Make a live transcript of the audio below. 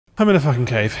I'm in a fucking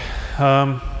cave.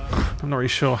 I'm not really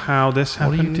sure how this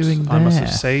happened. What are you doing there? I must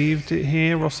have saved it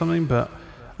here or something, but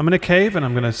I'm in a cave and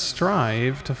I'm going to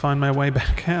strive to find my way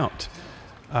back out.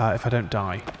 If I don't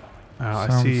die.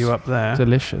 I see you up there.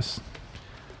 Delicious.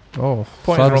 Oh,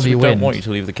 Point is, we don't want you to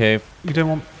leave the cave. You don't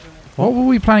want... What were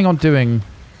we planning on doing?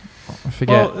 I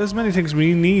forget. Well, there's many things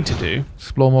we need to do.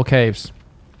 Explore more caves.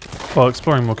 Well,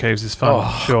 exploring more caves is fun,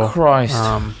 Oh, sure. Christ.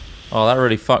 Oh, that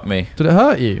really fucked me. Did it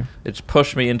hurt you? It's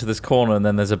pushed me into this corner and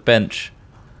then there's a bench.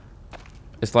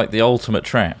 It's like the ultimate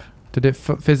trap. Did it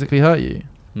physically hurt you?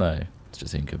 No, it's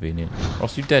just inconvenient.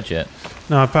 Ross, you dead yet?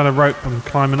 No, I found a rope. I'm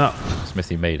climbing up.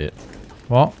 Smithy made it.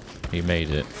 What? He made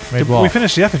it. Made what? We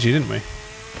finished the effigy, didn't we?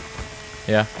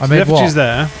 Yeah. I The made effigy's what?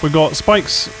 there. We've got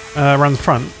spikes around the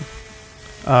front.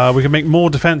 We can make more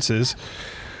defenses.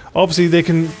 Obviously, they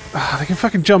can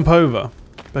fucking jump over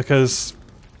because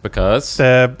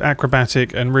they're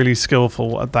acrobatic and really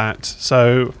skillful at that.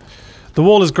 So the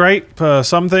wall is great for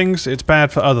some things. It's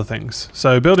bad for other things.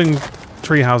 So building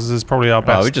tree houses is probably our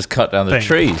best. Oh, we just cut down the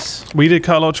trees. We did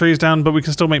cut a lot of trees down, but we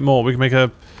can still make more. We can make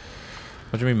a...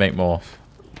 What do you mean make more?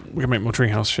 We can make more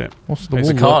treehouse shit. What's the We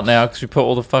wall? can't now because we put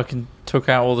all the fucking took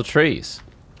out all the trees.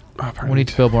 We need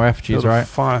to build more effigies, right?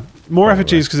 Fire. More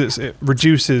effigies because it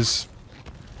reduces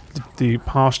the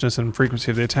harshness and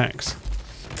frequency of the attacks.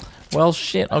 Well,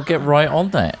 shit, I'll get right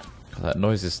on that. God, that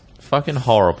noise is fucking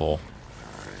horrible.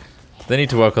 They need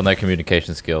to work on their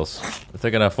communication skills if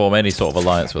they're going to form any sort of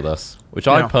alliance with us, which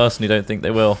I personally don't think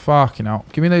they will. Fucking hell.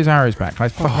 Give me those arrows back. Can I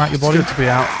fuck them out your body? It's good to be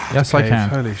out. Yes, I can.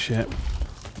 Holy shit.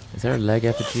 Is there a leg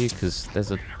effigy? Because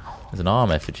there's an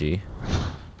arm effigy.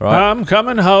 Right. I'm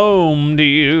coming home to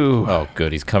you. Oh,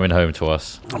 good. He's coming home to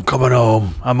us. I'm coming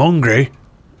home. I'm hungry.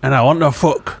 And I want to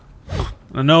fuck.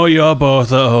 I know you're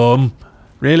both at home.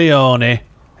 Really horny.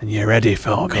 And you're ready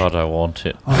for me. God, I want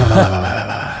it.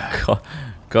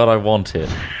 God, I want it.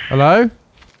 Hello?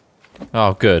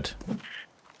 Oh, good.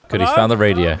 Good, he's found the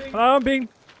radio. Hello, I'm being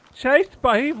chased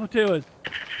by evildoers.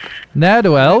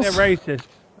 Ne'er-do-wells? They're racist.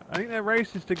 I think they're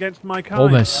racist against my kind.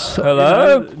 Almost.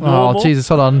 Hello? Oh, Jesus,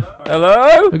 hold on.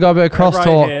 Hello? We got a bit of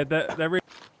crosstalk. Right here.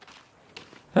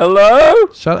 Hello?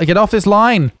 Get off this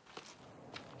line.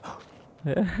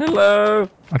 Hello?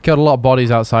 I killed a lot of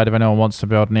bodies outside if anyone wants to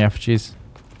build any effigies.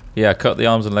 Yeah, cut the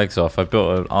arms and legs off. I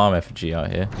built an arm effigy out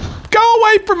here. Go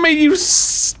away from me, you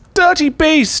dirty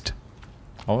beast!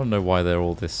 I want to know why they're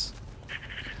all this...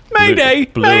 Mayday!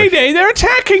 bluish. Mayday! They're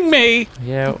attacking me!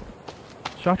 Yeah.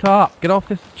 Shut up. Get off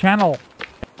this channel.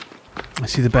 I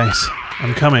see the base.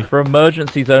 I'm coming. For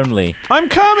emergencies only. I'm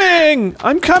coming!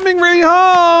 I'm coming really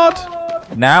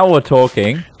hard! Now we're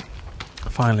talking.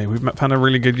 Finally, we've found a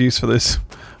really good use for this.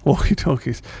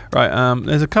 Walkie-talkies. Right,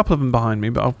 there's a couple of them behind me,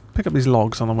 but I'll pick up these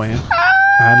logs on the way in.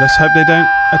 And let's hope they don't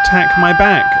attack my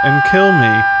back and kill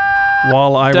me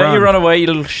while I run. Don't you run away, you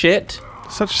little shit.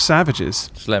 Such savages.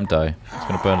 Just let him die. He's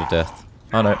going to burn to death.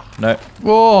 Oh, no. No.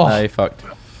 Whoa! No, you fucked.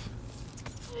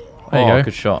 There you go.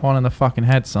 Good shot. One in the fucking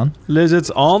head, son. Lizards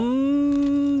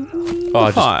on Oh,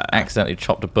 I fire. just accidentally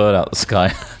chopped a bird out of the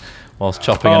sky whilst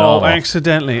chopping an Oh, arm off.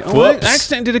 accidentally. Oh, Whoops. I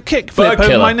accidentally did a kickflip Bird over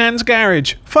killer. my nan's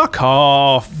garage. Fuck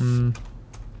off.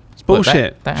 It's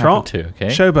bullshit. That Trot. happened too,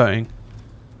 okay? Showboating.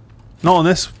 Not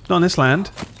on this land.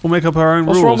 We'll make up our own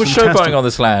What's rules. wrong with and test showboating it. on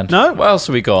this land? No. What else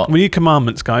have we got? We need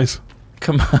commandments, guys.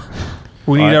 Come on.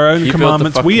 We need Right, our own you build the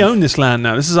commandments. We fucking- own this land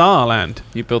now. This is our land.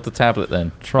 You build the tablet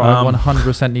then. Try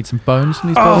 100% need some bones in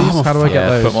these bodies. How do I get Yeah,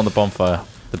 those? put them on the bonfire.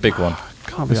 The big one.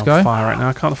 Can't be This on guy? fire right now.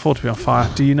 I can't afford to be on fire.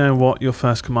 Do you know what your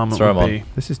first commandment Throw 'em would on. be?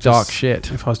 This is dark Just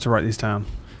shit. If I was to write these down.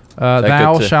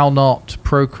 Thou good to- shalt not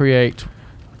procreate.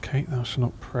 Okay, thou shalt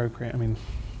not procreate. I mean,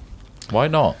 Why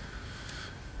not?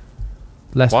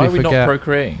 Lest Why we are we not forget.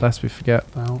 procreating? Lest we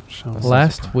forget. thou shalt not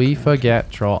Lest we procreate.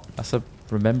 forget, Trot. That's a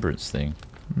remembrance thing.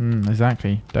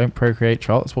 Exactly. Don't procreate,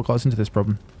 Trot. That's what got us into this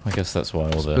problem. I guess that's why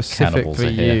all the cannibals Specifically are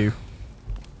here. you.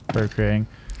 Procreating.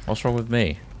 What's wrong with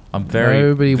me? I'm very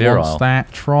Nobody virile. wants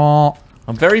that, Trot.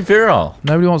 I'm very virile.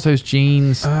 Nobody wants those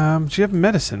genes. Do you have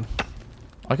medicine?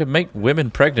 I could make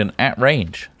women pregnant at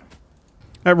range.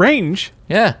 At range?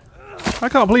 Yeah. I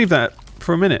can't believe that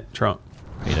for a minute, Trot.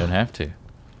 You don't have to.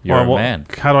 You're Well, a what- man.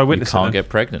 How do I witness You can't it? get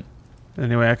pregnant.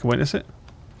 Anyway, I can witness it.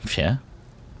 Yeah.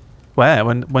 Where?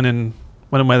 When and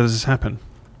where does this happen?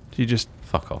 Do you just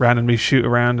Fuck off. randomly shoot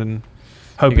around and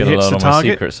hope You're it gonna hits learn the all my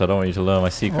target? secrets. I don't want you to learn my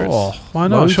secrets. Oh, Why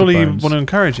not? loads of Surely you bones. want to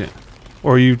encourage it,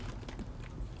 or are you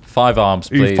 5 arms,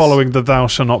 Are you please. following the thou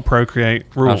shall not procreate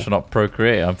rule? I shall not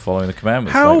procreate. I'm following the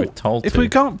commandments How? like we're told If to. we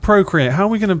can't procreate, how are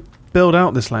we going to build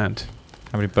out this land?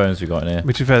 How many bones we got in here?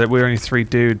 Which is fair that we're only 3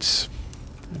 dudes.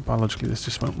 Biologically, this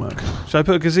just won't work. Should I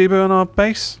put a gazebo on our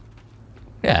base?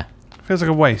 Yeah. I Feels like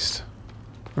a waste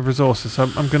of resources. So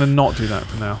I'm going to not do that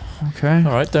for now. Okay.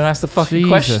 All right, don't ask the fucking Jesus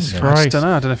questions. Christ. I don't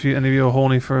know. I don't know if any of you are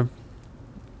horny for a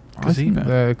I think gazebo.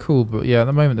 they're cool, but yeah, at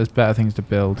the moment there's better things to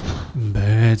build.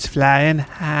 Birds flying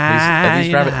high. Are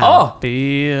these rabbits? Oh!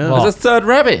 Field. There's a third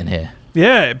rabbit in here.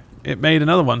 Yeah, it made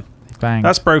another one. They banged.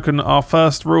 That's broken our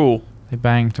first rule. They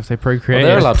banged if they procreate. Well,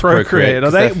 they're allowed to procreate. Are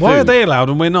 'cause they? they're Why are food. they allowed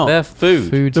and we're not? They're food.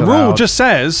 Food's The allowed. rule just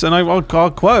says, and I'll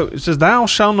quote, it says, "Thou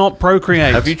shall not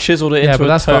procreate." Have you chiseled it Yeah, into but a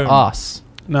that's tone, for us.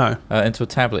 No, into a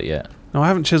tablet yet? no, I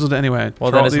haven't chiseled it anywhere.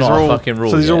 Well, then it's These not are a all, fucking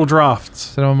rule So these are yet. all drafts.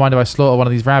 So don't mind if I slaughter one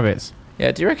of these rabbits.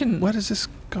 Yeah, do you reckon... Where does this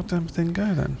goddamn thing go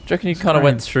then? Do you reckon you kind of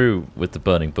went through with the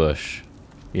burning bush?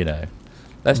 You know,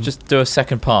 let's just do a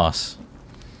second pass.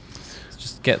 Let's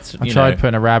just get to, I tried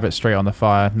putting a rabbit straight on the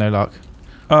fire. No luck.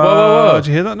 whoa. Did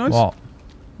you hear that noise? What?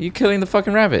 You killing the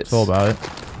fucking rabbits? It's all about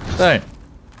it. Don't.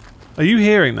 Are you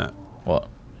hearing that? What?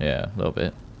 Yeah, a little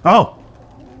bit. Oh,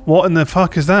 what in the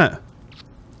fuck is that?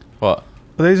 What?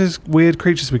 Are those those weird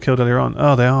creatures we killed earlier on?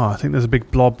 Oh, they are. I think there's a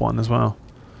big blob one as well.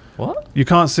 What? You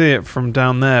can't see it from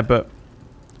down there, but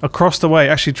across the way,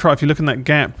 actually try, if you look in that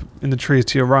gap in the trees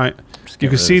to your right, Just you get can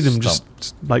rid of see this them stump.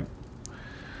 just like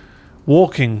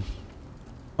walking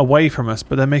away from us,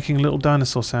 but they're making little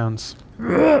dinosaur sounds.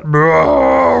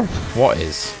 What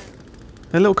is?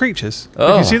 They're little creatures. Oh.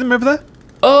 Can you see them over there?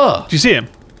 Oh! Do you see them?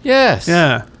 Yes!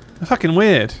 Yeah. They're fucking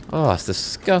weird. Oh, that's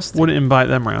disgusting. Wouldn't invite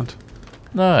them round.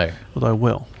 No. Although I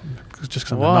will. Just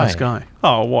because I'm a Why? nice guy.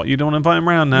 Oh, what? You don't want to invite him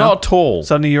round now? Not at all.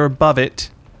 Suddenly you're above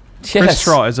it. Chris Yes.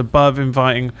 Trott is above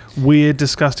inviting weird,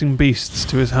 disgusting beasts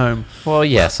to his home. Well,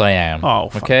 yes, I am. Oh,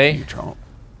 fuck okay. you, Trott.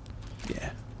 Yeah.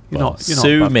 Well, You're not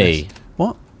sue above me. this.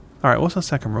 What? Alright, what's our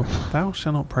second rule? Thou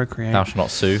shalt not procreate. Thou shalt not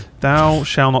sue. Thou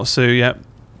shalt not sue, yep.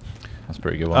 That's a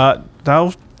pretty good one.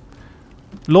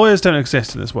 Lawyers don't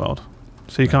exist in this world.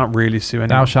 So you can't really sue anyone.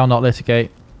 Thou shalt not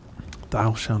litigate.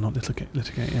 Thou shalt not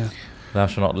litigate, yeah. Thou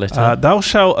shalt not litter. Thou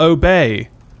shalt obey.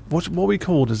 What are we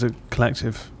called as a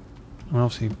collective? Well,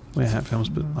 obviously, we're hat films,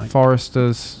 but like...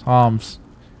 Foresters Arms.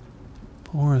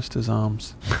 Foresters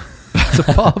Arms. It's a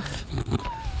pub.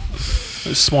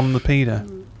 It's Swan and the Peter.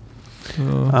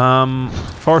 Oh.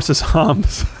 Foresters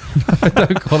Arms.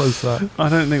 Don't call us that. I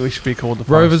don't think we should be called the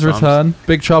Rover's Foresters Arms. Return.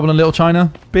 Big Trouble in Little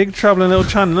China. Big Trouble in Little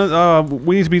China.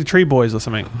 We need to be the Tree Boys or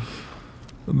something.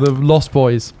 The Lost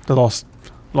Boys. The Lost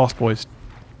Boys.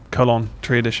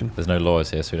 Tree Edition. There's no lawyers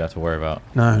here, so we don't have to worry about.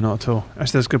 No, not at all.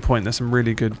 Actually, that's a good point. There's some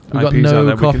really good We've got IPs out no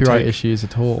there we can copyright take. issues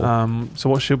at all. So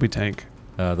what should we take?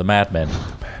 The Madmen.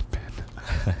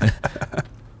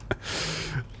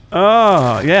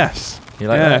 Oh, yes. You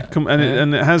like yeah, that?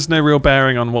 and it has no real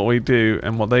bearing on what we do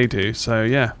and what they do. So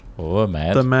yeah, Oh, we're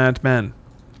mad. the Mad Men.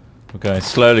 We're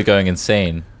slowly going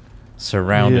insane.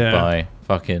 Surrounded Yeah. by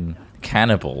fucking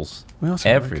cannibals. We also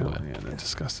Everywhere. Yeah, they're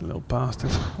disgusting little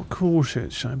bastards. What cool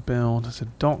shit should I build? There's a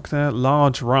dock there,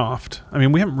 large raft. I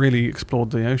mean, we haven't really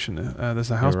explored the ocean. There's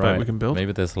a You're houseboat right. we can build.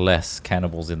 Maybe there's less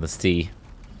cannibals in the sea.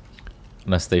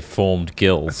 Unless they formed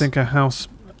guilds. I think a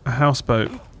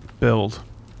houseboat build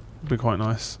would be quite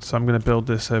nice. So I'm going to build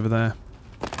this over there.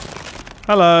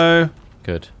 Hello.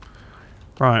 Good.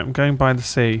 Right, I'm going by the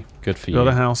sea. Good for Build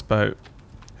you. a houseboat.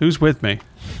 Who's with me?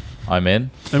 I'm in.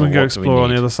 Then we can go What do explore on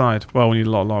the need? other side. Well, we need a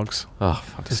lot of logs. Oh,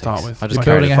 fuck to start with. I just You're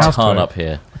carried building a a house ton boat. up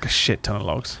here. Like a shit ton of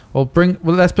logs. Well,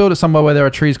 let's build it somewhere where there are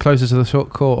trees closer to the short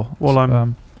core. Well,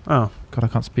 So, Oh. God, I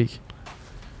can't speak.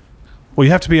 Well,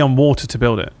 you have to be on water to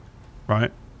build it,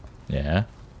 right? Yeah.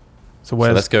 So So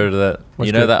where's... let's go to the. let's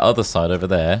You know go- that other side over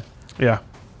there, Yeah.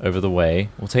 over the way.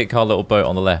 We'll take our little boat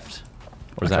on the left.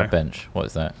 Or is that a Okay. bench? What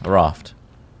is that? A raft.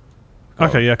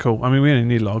 Okay, yeah, cool. I mean, we only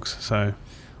need logs, so...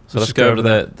 So let's go over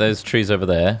those trees over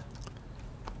there.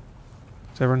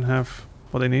 Does everyone have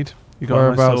what they need? You got a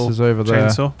nice Whereabouts little is over there?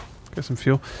 chainsaw? Get some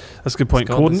fuel. That's a good point. Let's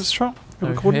go on Coordinates, this- Trot? You got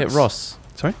Here, coordinates? Ross.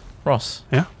 Sorry? Ross.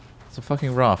 Yeah? It's a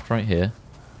fucking raft right here.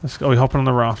 Let's go. Are we hopping on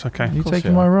the raft? Okay. Are you course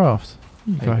taking you my are. raft?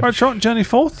 You Hey, go ahead. Right, Trot, journey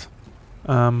forth.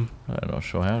 I'm not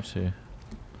sure how to.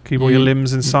 Keep all your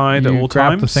limbs inside at all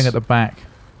grab times. the thing at the back.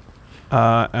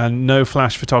 And no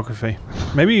flash photography.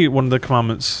 Maybe one of the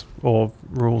commandments or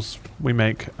rules we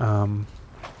make Go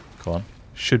on.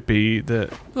 should be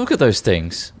that Look at those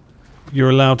things. you're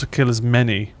allowed to kill as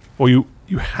many, or you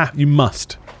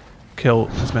must kill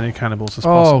as many cannibals as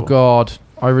possible. Oh God!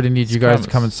 I really need you guys to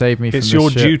Scrums. come and save me from It's this your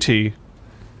shit. duty.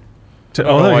 To, I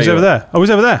don't oh know no, why he's you- over there. Oh, he's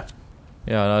over there.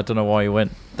 Yeah, I don't know why you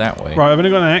went that way. Right, I've only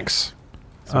got an axe,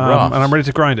 It's a raft. and I'm ready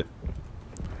to grind it.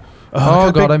 Oh, look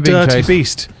at that God, big I'm being dirty chased.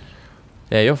 beast!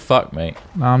 Yeah, you're fucked, mate.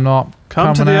 No, I'm not.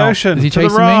 Come to coming the out. ocean. Is he to the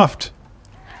chasing me? raft.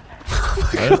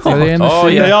 Are they in the Oh,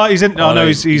 sea? yeah. They are. He's in. Oh, no,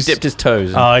 he he's dipped his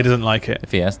toes. Oh, he doesn't like it.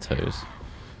 If he has toes.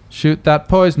 Shoot that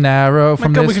poison arrow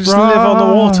from God, this we can just live on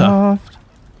the water.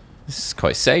 This is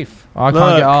quite safe. I can't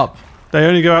Look. get up. They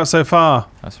only go out so far.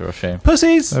 That's a real shame.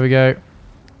 Pussies! There we go.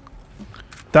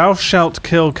 Thou shalt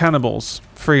kill cannibals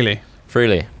freely.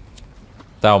 Freely.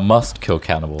 Thou must kill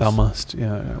cannibals. Thou must.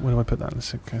 Yeah. Where do I put that in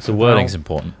this? Okay, The wording's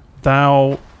important.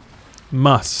 Thou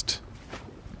must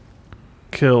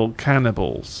kill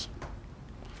cannibals.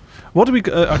 What do we?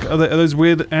 Are those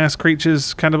weird ass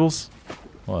creatures cannibals?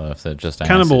 Well, if they're just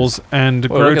Cannibals and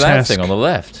Well, look at that grotesque thing on the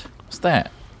left. What's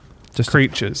that? Just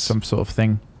creatures. some sort of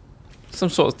thing. Some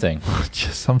sort of thing.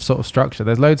 Just some sort of structure.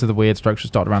 There's loads of the weird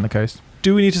structures dotted around the coast.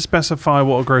 Do we need to specify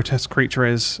what a grotesque creature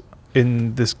is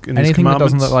in this? In these Anything that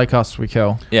commandments? doesn't look like us, we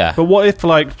kill. Yeah. But what if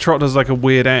like Trot does like a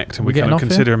weird act and we getting kind of off here?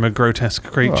 consider him a grotesque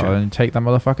creature? Well, then take that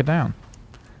motherfucker down.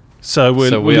 So we're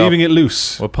leaving it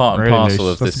loose. We're part and Really parcel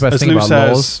loose. of That's this. the best As thing Lou about says,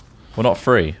 laws. We're not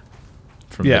free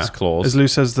from yeah, this clause. as Lou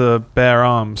says, the bare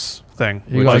arms thing.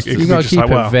 You Like, gotta, it you could be gotta just keep like,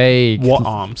 it well, vague. What Is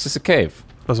arms? this a cave?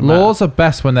 Doesn't matter. Laws are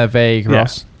best when they're vague, Yeah.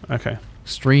 Ross. Okay.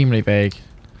 Extremely vague.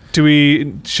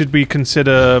 Should we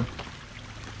consider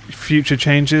future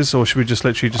changes, or should we just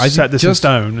literally just I set this in just-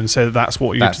 stone and say that that's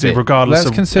what you have That's to do, it. regardless Let's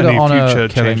of consider any honor future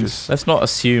killings. changes? Let's not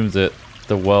assume that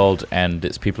the world and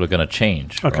its people are going to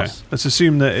change. Okay. Ross. Let's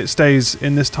assume that it stays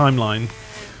in this timeline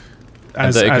And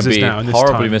as, that it as can is be now. In this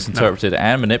horribly time. misinterpreted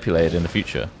and manipulated in the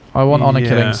future. I want honor Yeah.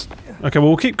 killings. No. Okay, well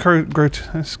we'll keep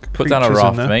grotesque. Put down a creatures in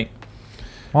raft, there. mate.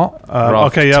 What?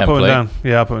 Raft Okay, yeah, I'll put them template. down.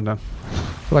 Yeah, I'll put them down. I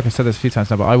feel like I said this a few times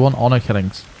now, but I want honor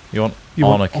killings. You want You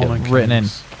honor want killing. Written in.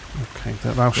 Okay,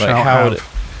 thou Like, shalt how have. would it-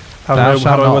 How Thou do I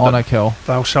shalt word not that? honor kill.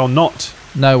 Thou shalt not.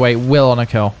 No, wait, will honor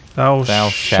kill. Thou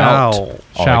shalt shalt.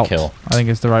 honor Shout. kill. I think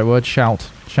it's the right word. Shout.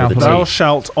 Shout. With a honor. Thou T.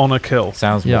 shalt honor kill.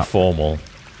 Sounds Yeah. more formal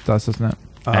Does, doesn't it?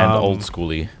 and old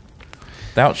schooly.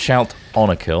 Thou shalt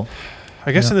honor kill.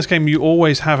 I guess Yeah. in this game you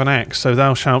always have an axe, so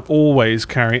thou shalt always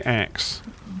carry axe.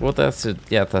 Well, that's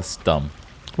dumb.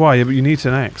 Why? Yeah, but you need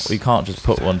an axe. Well, you can't just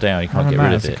put one down. You I can't don't get know,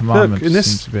 rid it's of a it. commandment. Look, in Seems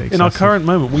this, to be in our excessive. current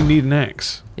moment, we need an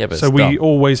axe. Yeah, but so it's we dumb.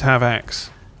 always have axe.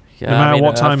 Yeah, no matter I mean,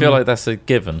 what time I feel you- like that's a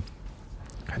given.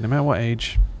 No matter what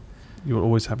age, you will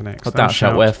always have an axe. But thou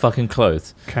shalt wear fucking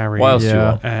clothes. carry What else do you Yeah.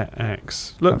 want?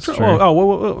 axe. Look, That's oh, true.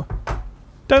 whoa.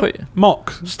 Don't Put-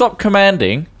 mock. Stop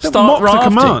commanding. Don't Start mock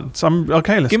rafting. the commands.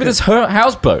 Okay, let's Give me go. this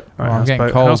houseboat. All right, Oh, I'm getting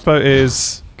houseboat. cold. Houseboat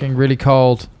is Getting really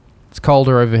cold. It's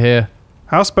colder over here.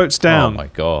 houseboat's down. Oh my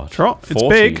god. Trot, it's 40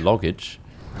 big. Loggage.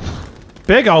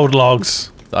 Big old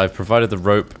logs. I've provided the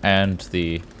rope and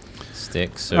the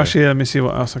sticks. So Actually, let me see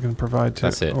what else I can provide to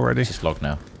that's it. already. It's just log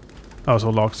now. Oh, it's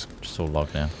all logs. Just all log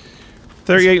now.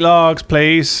 38 logs,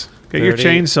 please. Get your 30.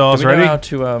 chainsaws Do we know ready. how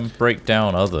to break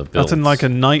down other builds? Nothing like a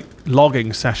night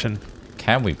logging session.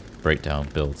 Can we break down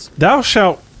builds? Thou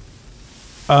shalt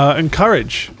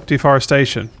encourage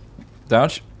deforestation. Thou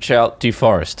shalt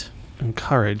deforest.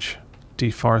 Encourage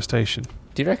deforestation.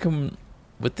 Do you reckon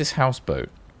with this houseboat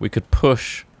we could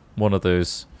push one of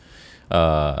those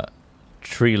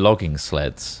tree logging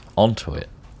sleds onto it,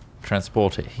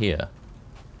 transport it here?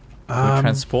 Can we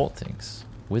transport things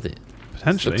with it?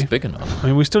 Potentially. Looks big enough. I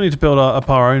mean, we still need to build up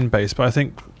our own base, but I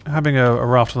think having a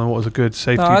raft on the water is a good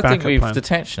safety No, I backup think we've plan.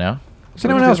 detached now. Is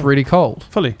anyone else really cold?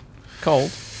 Fully. Cold.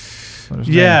 Or just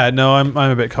me? Yeah, no, I'm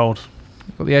a bit cold.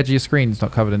 Got the edge of your screen's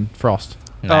not covered in frost.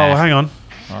 Oh, hang on.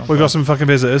 We've got some fucking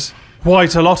visitors.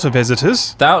 Quite a lot of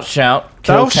visitors. Thou shalt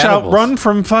kill Thou shalt cannibals. run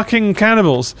from fucking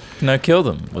cannibals. No, kill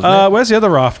them. Wasn't it? Where's the other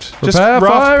raft? Just Prepare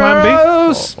raft plan B?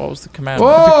 arrows! What was the command?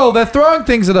 Whoa, they're throwing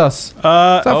things at us. Is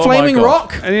that Oh my flaming God.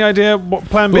 rock? Any idea what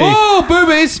plan B? Whoa,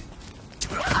 boobies!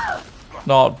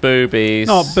 Not boobies.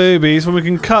 Not boobies. When we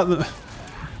can cut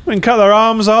their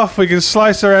arms off, we can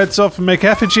slice their heads off and make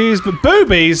effigies, but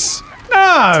boobies?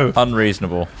 No!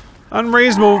 Unreasonable.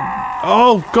 Unreasonable.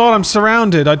 Oh god, I'm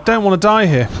surrounded. I don't want to die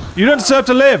here. You don't deserve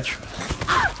to live.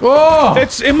 Whoa!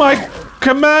 It's in my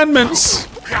commandments.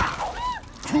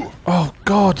 Oh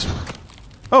god.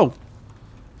 Oh,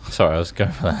 Sorry, I was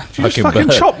going for that you just fucking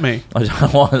bird. chopped me. I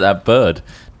wanted that bird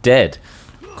dead.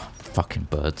 God, fucking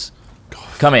birds.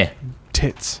 Come here.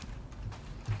 Tits.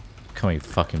 Come here, you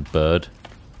fucking bird.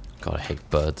 God, I hate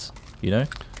birds. You know?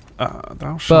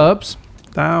 Burbs.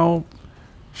 Thou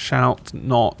shalt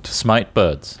not Smite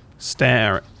birds.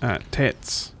 stare at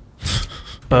tits.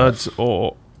 Birds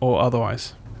or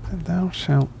otherwise. Thou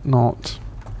shalt not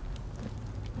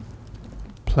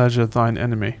pleasure thine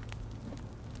enemy.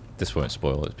 This won't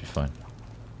spoil it, it'll be fine.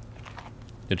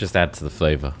 It'll just add to the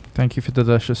flavour. Thank you for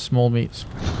delicious small meats.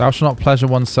 Thou shalt not pleasure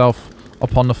oneself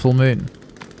upon the full moon.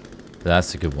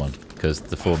 That's a good one, because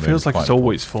the full moon Feels is like quite it's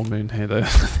always full moon here though.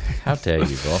 How dare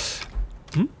you, boss?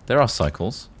 Hmm? There are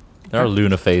cycles. There are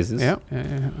lunar phases. Yeah,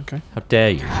 okay. How dare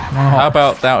you? How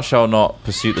about thou shalt not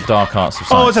pursue the dark arts of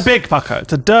science? Oh, it's a big fucker.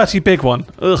 It's a dirty big one.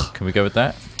 Ugh. Can we go with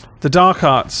that? The dark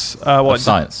arts. Of What?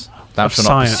 science. Thou shalt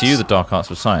not pursue the dark arts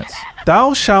of science.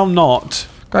 Thou shall not.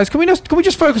 Guys, can we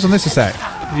just focus on this a sec?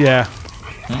 Yeah.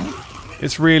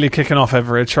 It's really kicking off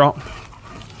over here, Trot.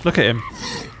 Look at him.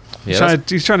 Yeah,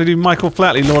 He's trying to do Michael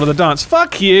Flatley, Lord of the Dance.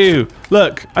 Fuck you!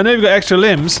 Look, I know you've got extra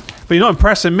limbs, but you're not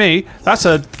impressing me. That's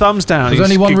a thumbs down. There's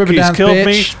only one river dance, He's killed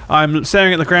bitch. me. I'm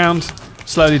staring at the ground,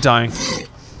 slowly dying.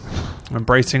 I'm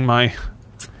embracing my...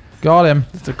 Got him.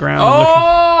 the ground.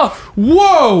 oh!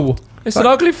 Whoa! It's an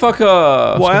ugly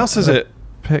fucker! What else is it?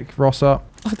 Pick Ross up.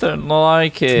 I don't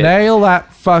like it. Nail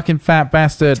that fucking fat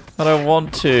bastard. I don't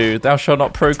want to. Thou shalt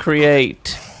not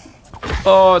procreate.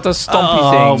 Oh, it does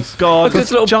stompy things. Oh, God. Look at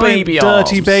this little giant, baby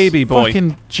dirty arms. baby boy.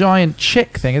 Fucking giant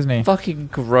chick thing, isn't he? Fucking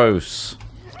gross.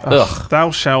 Ugh.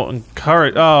 Thou shalt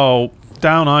encourage... Oh,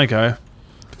 down I go.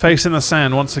 Face in the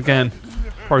sand once again.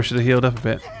 Probably should have healed up a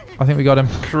bit. I think we got him.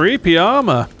 Creepy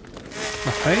armor.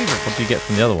 My favourite. What do you get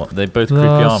from the other one? They're both creepy The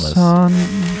armors. sun,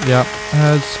 yep,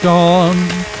 has gone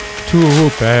to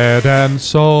bed, and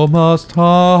so must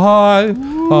I.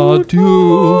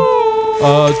 Adieu,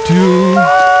 adieu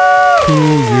to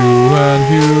you and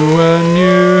you and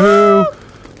you.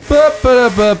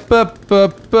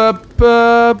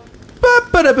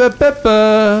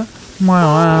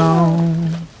 Wow.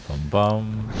 Bum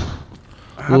bum.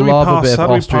 How do we Love a bit pass, of how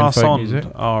do we Austrian pass folk on music.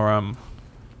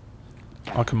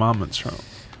 our commandments, right?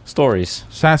 Stories.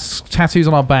 Tattoos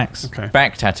on our backs. Okay.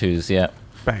 Back tattoos, yeah.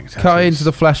 Bang. Cut it into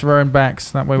the flesh of our own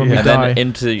backs. That way when Yeah. we And die. then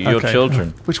into your Okay.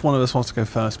 children. Which one of us wants to go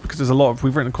first? Because there's a lot of...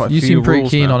 We've written quite a You few seem pretty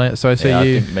rules keen now. on it, so I say Yeah, I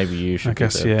you. think maybe you should I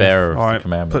guess, be the yeah. bearer of All the right.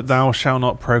 commandments. Put thou shall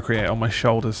not procreate on my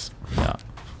shoulders. Yeah.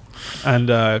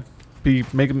 And make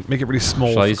it really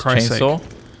small, Shall I for use Christ's chainsaw? sake.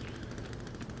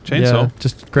 Chainsaw? Yeah,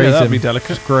 just graze that'd him. be delicate.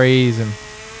 Just graze him.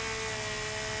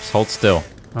 Just hold still.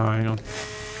 Oh, hang on.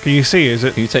 Can you see? Is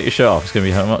it... Can you take your shirt off? It's going to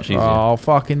be how much easier. Oh,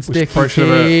 fucking We sticky probably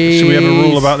should we have a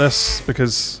rule about this?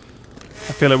 Because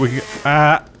I feel like we could... Is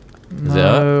it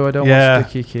No, I don't Yeah. want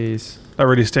sticky keys. That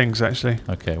really stings, actually.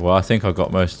 Okay, well, I think I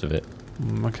got most of it.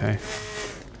 Okay.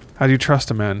 How do you trust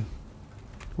a man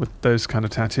with those kind of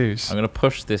tattoos? I'm going to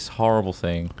push this horrible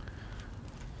thing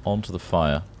onto the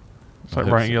fire. It's like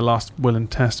writing your last will and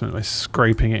testament by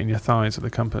scraping it in your thighs with the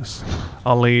compass.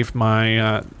 I'll leave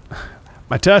my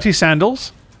my dirty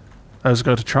sandals. Those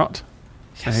go to Trot.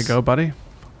 There you go, buddy.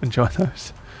 Enjoy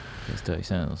those. His dirty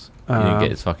sandals. He didn't get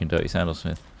his fucking dirty sandals,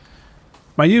 Smith.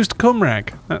 My used cum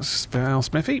rag. That's for Al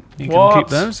Smithy. You What? can keep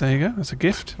those. There you go. That's a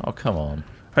gift. Oh, come on. In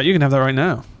fact, you can have that right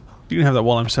now. You can have that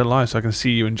while I'm still alive so I can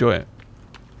see you enjoy it.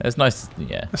 It's nice,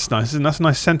 yeah. That's nice. That's a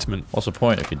nice sentiment. What's the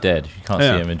point if you're dead? If you can't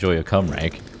Yeah. see him enjoy your cum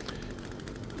rag.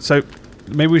 So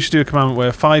maybe we should do a commandment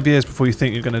where 5 years before you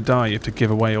think you're going to die, you have to give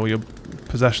away all your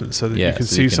possessions so that Yeah, you can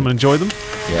so see you can- someone enjoy them.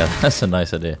 Yeah, that's a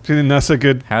nice idea. Do you think that's a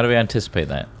good... How do we anticipate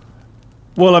that?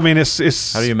 Well, I mean,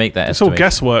 it's How do you make that it's all estimation?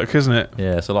 guesswork, isn't it?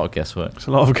 Yeah, it's a lot of guesswork. It's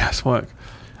a lot of guesswork.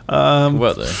 Good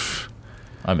work, though.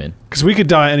 I'm in. Because we could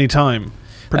die at any time.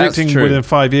 Predicting true. within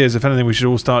 5 years, if anything, we should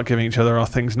all start giving each other our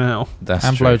things now. That's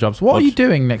And true. blowjobs. What are you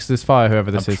doing next to this fire, whoever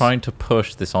this I'm is? trying to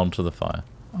push this onto the fire.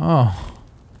 Oh.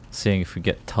 Seeing if we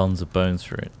get tons of bones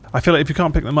through it. I feel like if you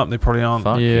can't pick them up, they probably aren't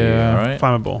Fuck Yeah. you, alright?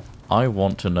 flammable. I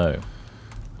want to know.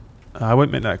 I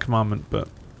won't make that commandment, but...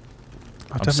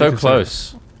 I I'm definitely so consider it.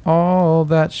 close. All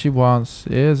that she wants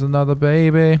is another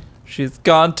baby. She's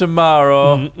gone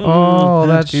tomorrow. All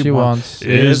that she wants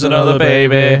Is another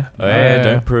baby. Hey,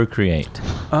 don't procreate.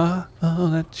 All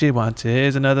that she wants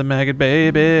is another maggot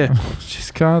baby.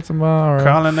 She's gone tomorrow.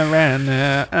 Crawling around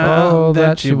there. All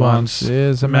that she wants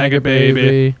is a maggot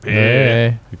baby.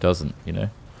 Yeah. Who doesn't, you know?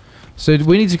 So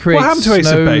we need to create What happened to Ace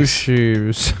of Base?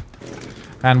 snowshoes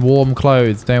and warm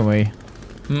clothes, don't we?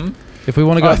 Hmm? If we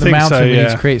want to go I up the think mountain, so, we need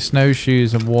yeah. to create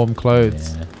snowshoes and warm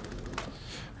clothes. Yeah.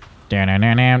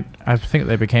 I think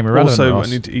they became irrelevant. Also, I Ross.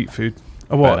 need to eat food.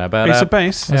 Oh, what? Ba-da-ba-da. Ace of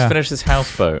base? Yeah. Let's finish this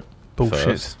houseboat. Bullshit.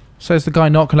 first. So is the guy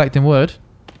not collecting wood?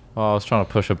 Oh, I was trying to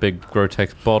push a big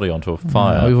grotesque body onto a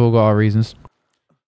fire. We've all got our reasons.